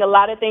releasing a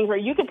lot of things where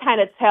you could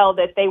kind of tell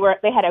that they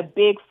had a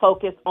big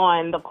focus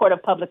on the court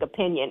of public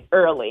opinion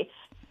early.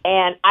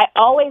 And I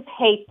always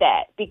hate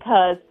that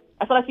because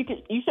I feel like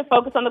you should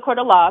focus on the court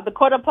of law. The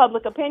court of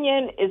public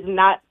opinion is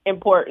not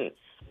important.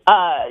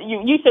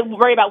 You should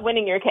worry about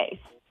winning your case.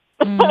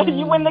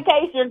 You win the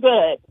case, you're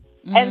good.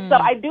 And so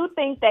I do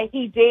think that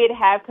he did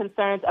have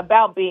concerns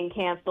about being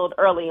canceled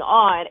early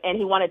on, and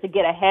he wanted to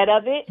get ahead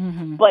of it,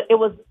 but it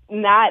was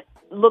not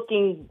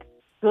looking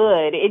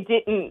good.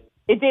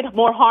 It did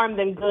more harm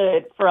than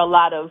good for a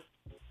lot of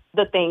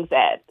the things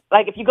that,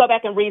 like, if you go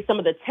back and read some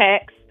of the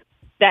texts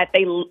that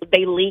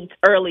they leaked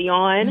early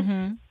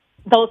on,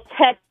 those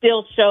texts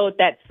still showed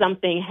that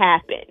something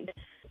happened.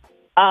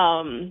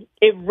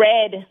 It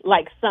read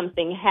like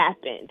something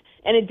happened,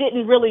 and it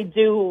didn't really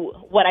do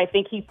what I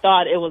think he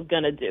thought it was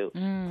going to do.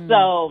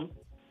 So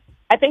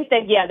I think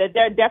that, that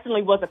there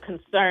definitely was a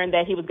concern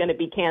that he was going to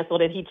be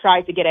canceled, and he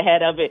tried to get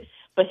ahead of it,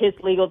 but his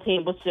legal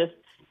team was just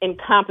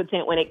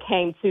incompetent when it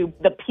came to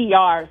the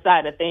PR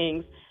side of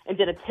things and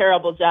did a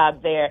terrible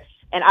job there.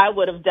 And I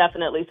would have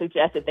definitely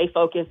suggested they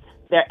focus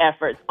their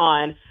efforts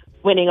on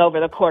winning over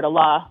the court of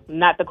law,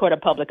 not the court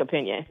of public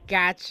opinion.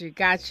 Got you.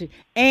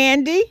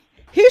 Andy,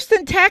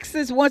 Houston,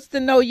 Texas wants to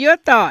know your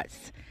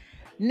thoughts.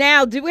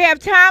 Now, do we have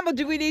time or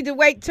do we need to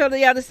wait till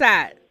the other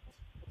side?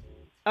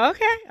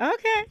 Okay.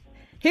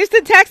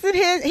 Houston, Texas,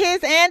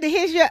 here's Andy.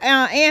 Here's your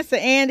answer,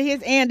 Andy.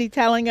 Here's Andy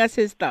telling us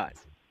his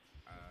thoughts.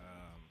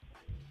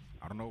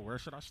 I don't know. Where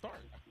should I start?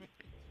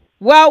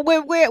 Well,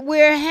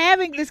 we're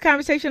having this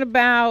conversation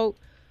about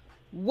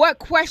what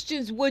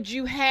questions would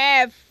you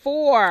have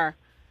for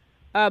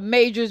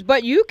Majors,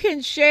 but you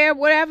can share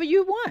whatever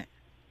you want.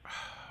 Oh,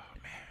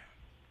 man.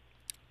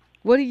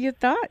 What are your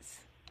thoughts?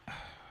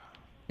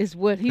 Is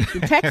what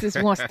Houston, Texas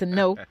wants to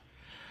know.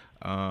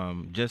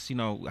 Just,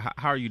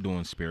 how are you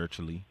doing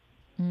spiritually?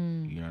 You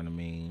know what I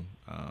mean?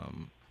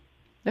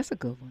 That's a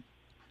good one.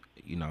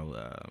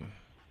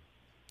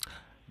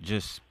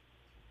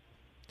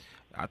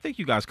 I think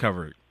you guys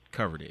covered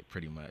it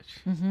pretty much.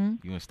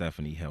 You and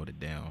Stephanie held it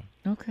down.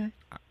 Okay.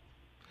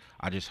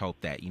 I just hope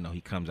that,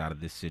 he comes out of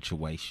this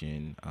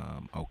situation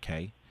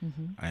okay.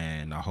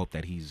 And I hope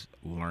that he's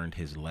learned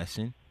his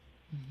lesson.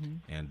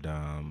 And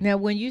now,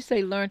 when you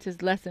say learned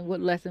his lesson, what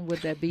lesson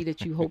would that be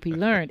that you hope he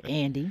learned,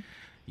 Andy?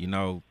 You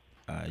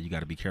got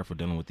to be careful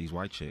dealing with these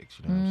white chicks.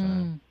 You know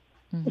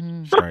what I'm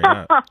saying? Straight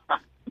up.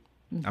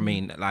 I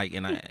mean,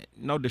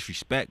 no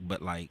disrespect,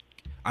 but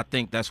I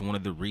think that's one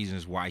of the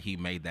reasons why he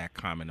made that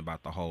comment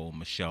about the whole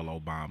Michelle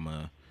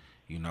Obama.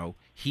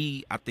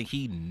 I think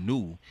he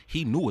knew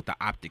what the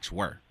optics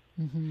were,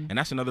 and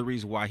that's another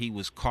reason why he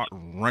was caught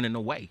running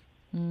away.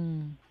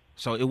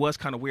 So it was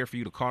kind of weird for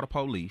you to call the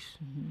police,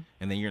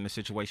 and then you're in a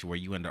situation where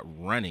you end up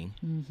running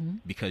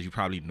because you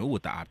probably knew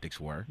what the optics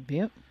were.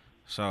 Yep.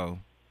 So,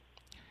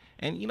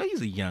 and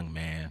he's a young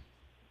man.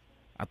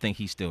 I think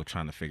he's still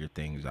trying to figure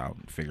things out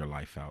and figure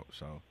life out.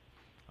 So,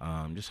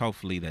 just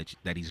hopefully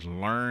that he's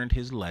learned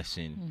his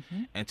lesson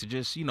and to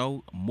just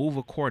move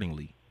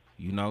accordingly.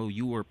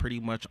 You were pretty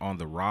much on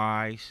the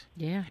rise.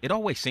 Yeah. It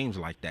always seems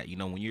like that.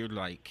 When you're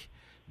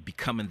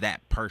becoming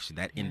that person,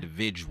 that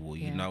individual,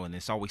 and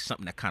it's always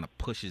something that kind of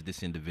pushes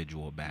this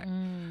individual back.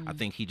 I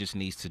think he just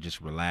needs to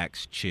just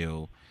relax,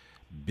 chill,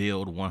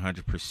 build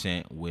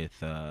 100%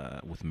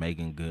 with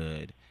Megan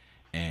Good,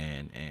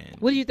 and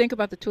what do you think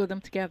about the two of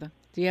them together?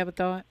 Do you have a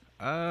thought,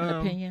 an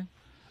opinion?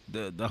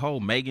 The whole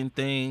Megan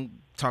thing,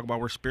 talk about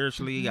her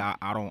spiritually, I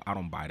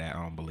don't buy that.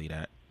 I don't believe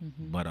that.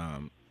 But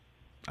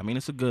I mean,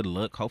 it's a good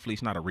look. Hopefully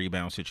it's not a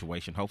rebound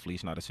situation. Hopefully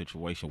it's not a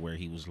situation where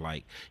he was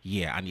like,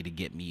 I need to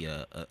get me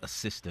a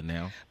sister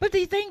now. But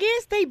the thing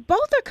is, they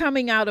both are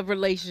coming out of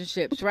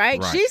relationships,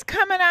 right? She's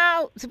coming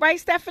out, right,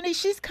 Stephanie?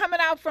 She's coming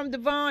out from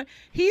Devon.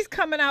 He's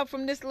coming out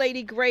from this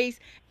lady, Grace.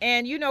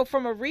 And,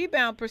 from a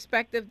rebound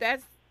perspective,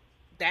 that's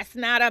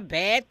not a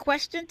bad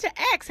question to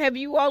ask. Have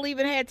you all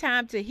even had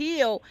time to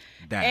heal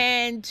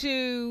and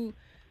to,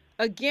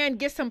 again,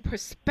 get some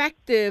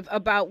perspective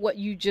about what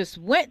you just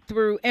went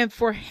through? And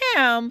for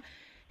him,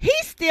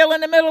 he's still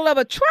in the middle of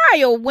a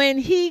trial when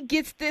he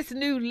gets this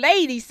new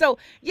lady. So,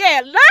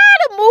 a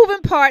lot of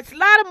moving parts.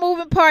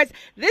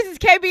 This is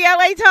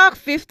KBLA Talk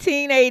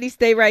 1580.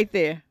 Stay right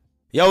there.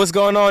 Yo, what's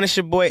going on? It's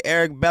your boy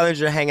Eric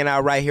Bellinger hanging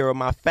out right here with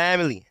my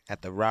family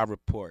at the Rob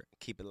Report.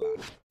 Keep it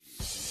live.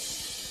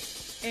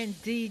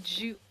 Indeed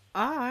you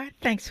are.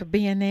 Thanks for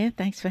being there.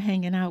 Thanks for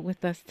hanging out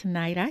with us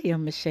tonight. I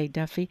am Mischa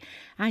Duffie.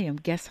 I am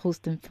guest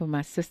hosting for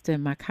my sister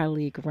and my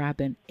colleague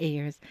Robin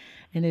Ayers,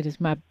 and it has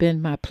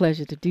been my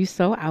pleasure to do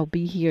so. I'll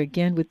be here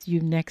again with you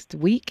next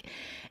week.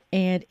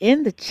 And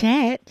in the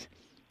chat,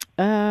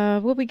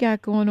 what we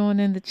got going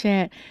on in the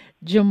chat?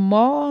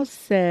 Jamal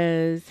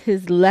says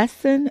his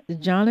lesson,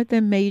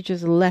 Jonathan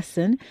Major's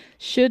lesson,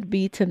 should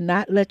be to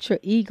not let your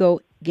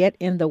ego get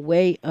in the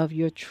way of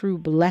your true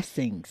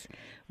blessings.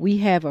 We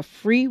have a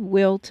free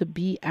will to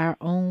be our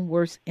own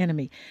worst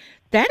enemy.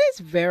 That is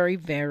very,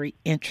 very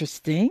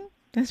interesting.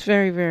 That's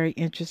very, very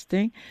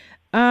interesting.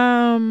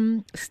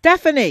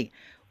 Stephanie,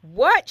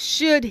 what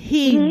should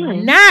he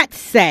not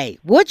say?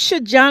 What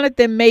should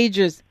Jonathan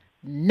Majors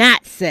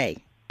not say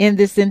in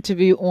this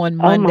interview on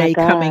Monday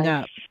coming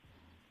up?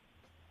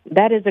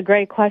 That is a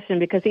great question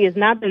because he has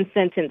not been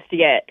sentenced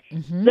yet.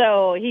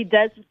 So he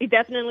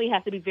definitely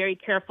has to be very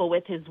careful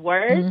with his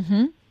words.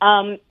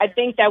 I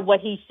think that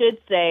what he should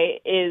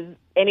say is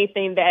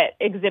anything that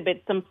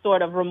exhibits some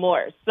sort of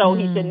remorse. So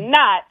he should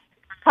not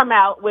come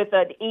out with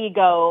an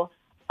ego,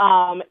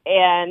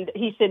 and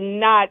he should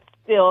not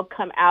still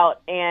come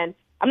out. And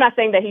I'm not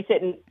saying that he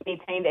shouldn't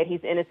maintain that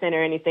he's innocent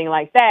or anything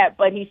like that,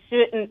 but he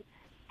shouldn't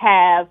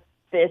have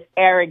this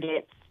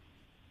arrogance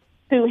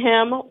to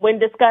him when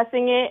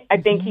discussing it. I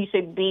think he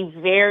should be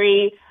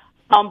very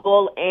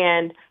humble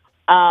and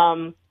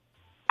I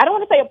don't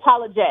want to say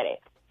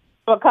apologetic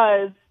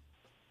because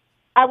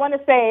I want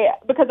to say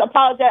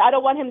apologetic. I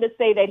don't want him to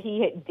say that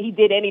he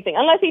did anything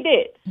unless he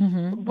did.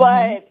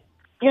 But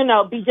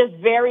be just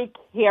very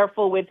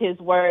careful with his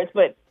words,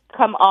 but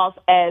come off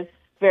as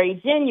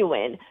very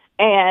genuine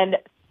and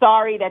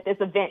sorry that this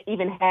event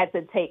even had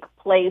to take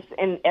place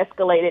and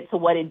escalated to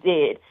what it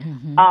did.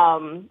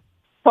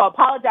 So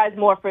apologize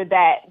more for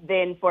that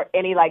than for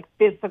any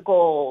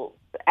physical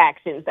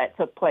actions that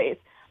took place.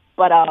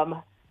 But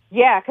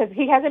because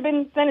he hasn't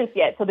been sentenced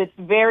yet, so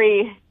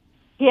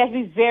he has to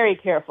be very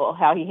careful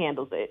how he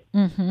handles it.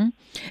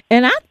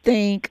 And I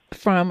think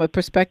from a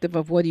perspective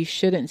of what he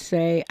shouldn't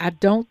say, I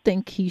don't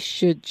think he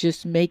should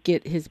just make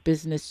it his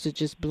business to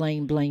just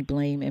blame,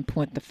 and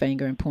point the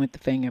finger.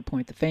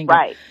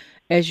 Right.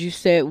 As you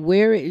said,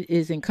 where it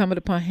is incumbent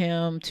upon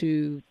him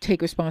to take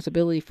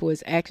responsibility for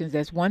his actions,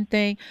 that's one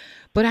thing.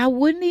 But I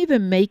wouldn't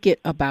even make it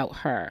about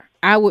her.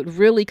 I would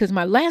really, because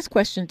my last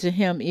question to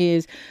him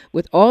is,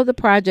 with all the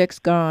projects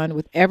gone,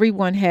 with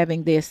everyone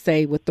having their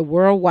say, with the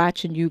world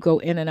watching you go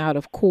in and out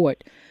of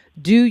court,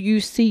 do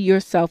you see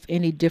yourself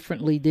any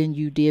differently than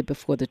you did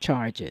before the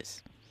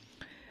charges?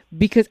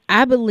 Because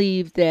I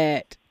believe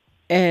that,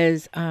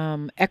 as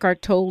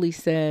Eckhart Tolle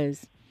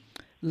says,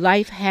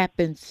 life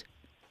happens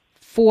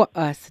for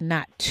us,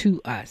 not to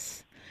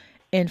us.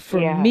 And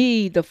for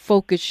me, the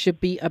focus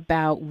should be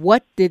about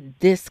what did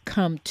this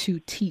come to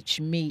teach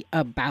me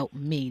about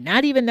me?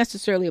 Not even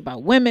necessarily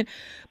about women,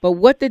 but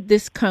what did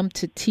this come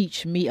to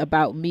teach me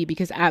about me?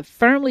 Because I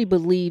firmly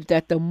believe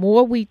that the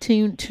more we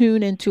tune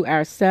into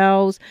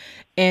ourselves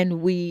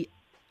and we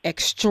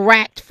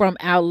extract from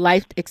our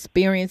life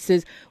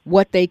experiences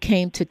what they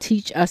came to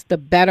teach us, the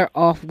better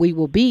off we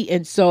will be.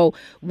 And so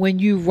when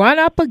you run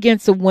up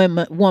against a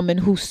woman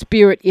whose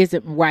spirit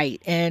isn't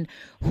right and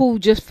who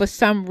just for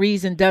some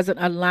reason doesn't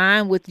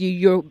align with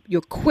you,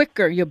 you're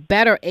quicker, you're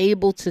better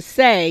able to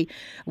say,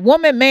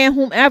 woman, man,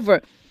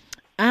 whomever,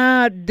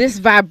 this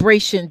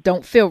vibration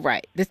don't feel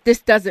right.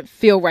 This doesn't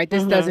feel right.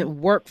 This doesn't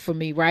work for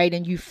me, right?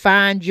 And you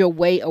find your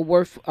way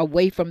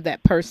away from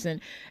that person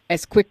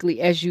as quickly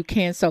as you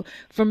can. So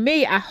for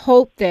me, I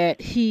hope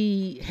that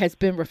he has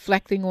been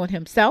reflecting on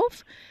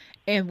himself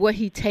and what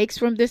he takes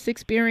from this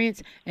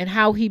experience and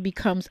how he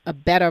becomes a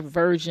better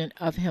version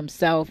of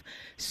himself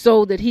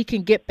so that he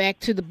can get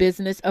back to the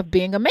business of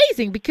being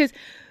amazing. Because,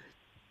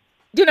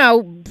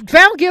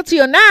 found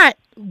guilty or not,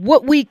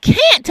 what we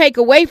can't take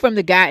away from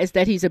the guy is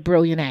that he's a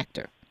brilliant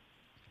actor.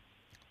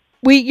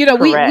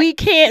 We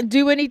can't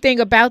do anything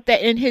about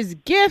that. And his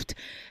gift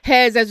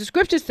has, as the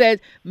scripture says,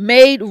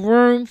 made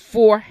room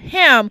for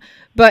him.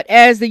 But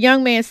as the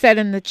young man said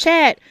in the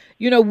chat,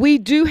 we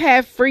do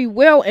have free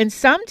will. And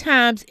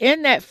sometimes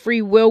in that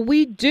free will,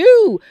 we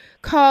do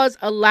cause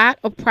a lot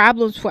of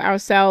problems for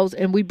ourselves.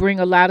 And we bring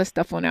a lot of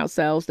stuff on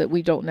ourselves that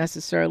we don't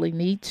necessarily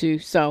need to.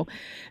 So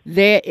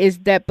there is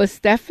that. But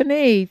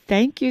Stephanie,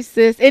 thank you,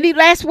 sis. Any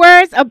last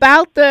words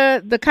about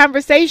the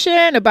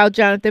conversation, about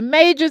Jonathan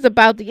Majors,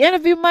 about the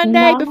interview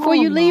Monday before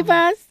you leave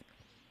us?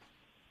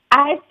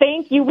 I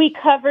think we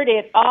covered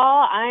it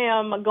all. I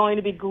am going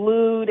to be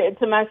glued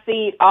to my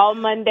seat all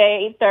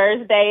Monday,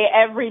 Thursday,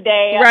 every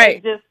day.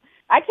 Right.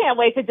 I can't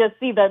wait to just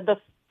see the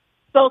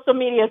social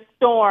media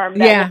storm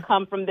that will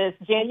come from this.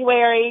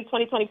 January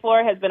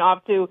 2024 has been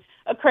off to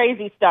a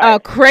crazy start. A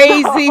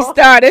crazy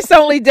start. It's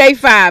only day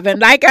 5. And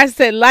like I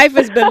said, life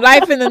has been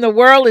life and the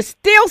world is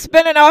still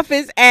spinning off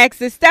its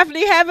axis.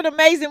 Stephanie, have an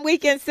amazing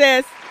weekend,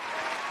 sis.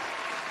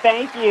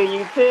 Thank you.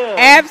 You too.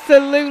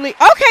 Absolutely.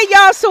 Okay,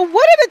 y'all. So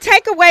what are the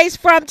takeaways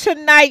from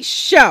tonight's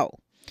show?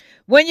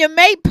 When your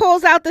mate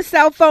pulls out the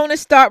cell phone and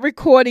start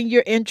recording,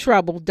 you're in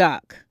trouble,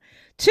 duck.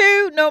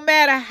 2, no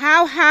matter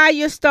how high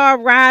your star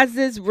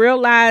rises,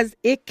 realize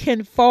it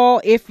can fall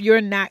if you're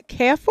not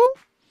careful.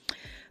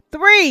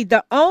 3,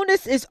 the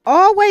onus is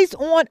always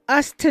on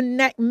us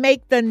to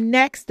make the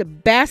next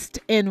best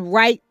and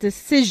right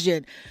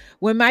decision.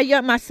 When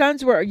my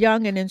sons were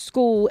young and in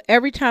school,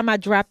 every time I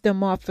dropped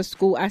them off for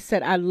school, I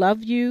said, I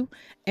love you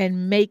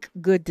and make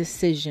good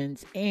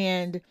decisions.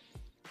 And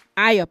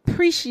I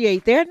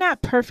appreciate, they're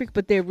not perfect,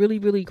 but they're really,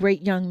 really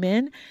great young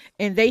men.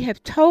 And they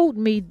have told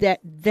me that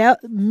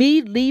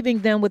me leaving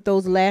them with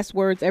those last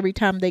words every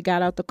time they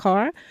got out the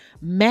car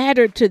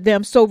mattered to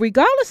them. So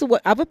regardless of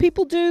what other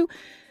people do,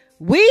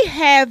 We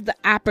have the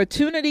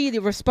opportunity,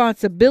 the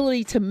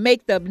responsibility to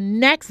make the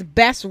next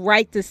best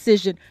right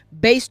decision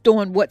based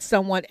on what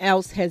someone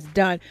else has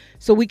done.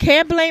 So we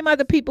can't blame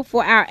other people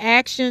for our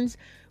actions.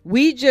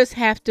 We just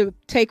have to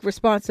take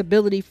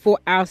responsibility for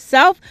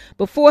ourselves.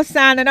 Before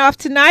signing off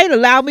tonight,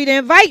 allow me to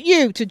invite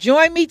you to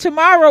join me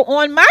tomorrow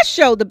on my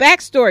show, The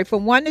Backstory,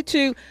 from 1 to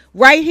 2,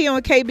 right here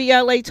on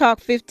KBLA Talk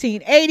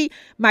 1580.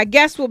 My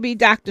guest will be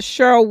Dr.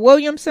 Cheryl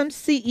Williamson,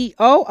 CEO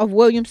of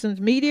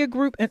Williamson's Media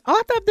Group and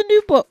author of the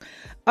new book,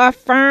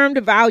 Affirmed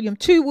Volume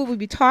 2. We will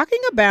be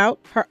talking about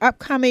her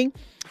upcoming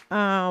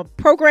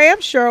program,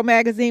 Cheryl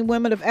Magazine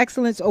Women of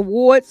Excellence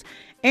Awards,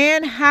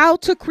 and how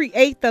to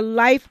create the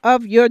life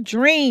of your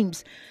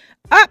dreams.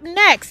 Up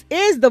next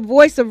is The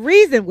Voice of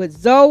Reason with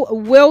Zoe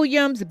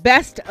Williams,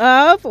 Best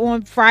Of.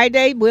 On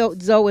Friday,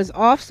 Zoe is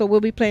off, so we'll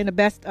be playing the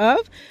Best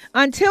Of.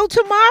 Until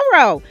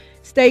tomorrow,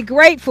 stay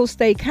grateful,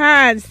 stay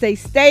kind, stay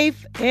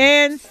safe,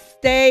 and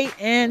stay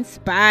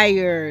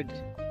inspired.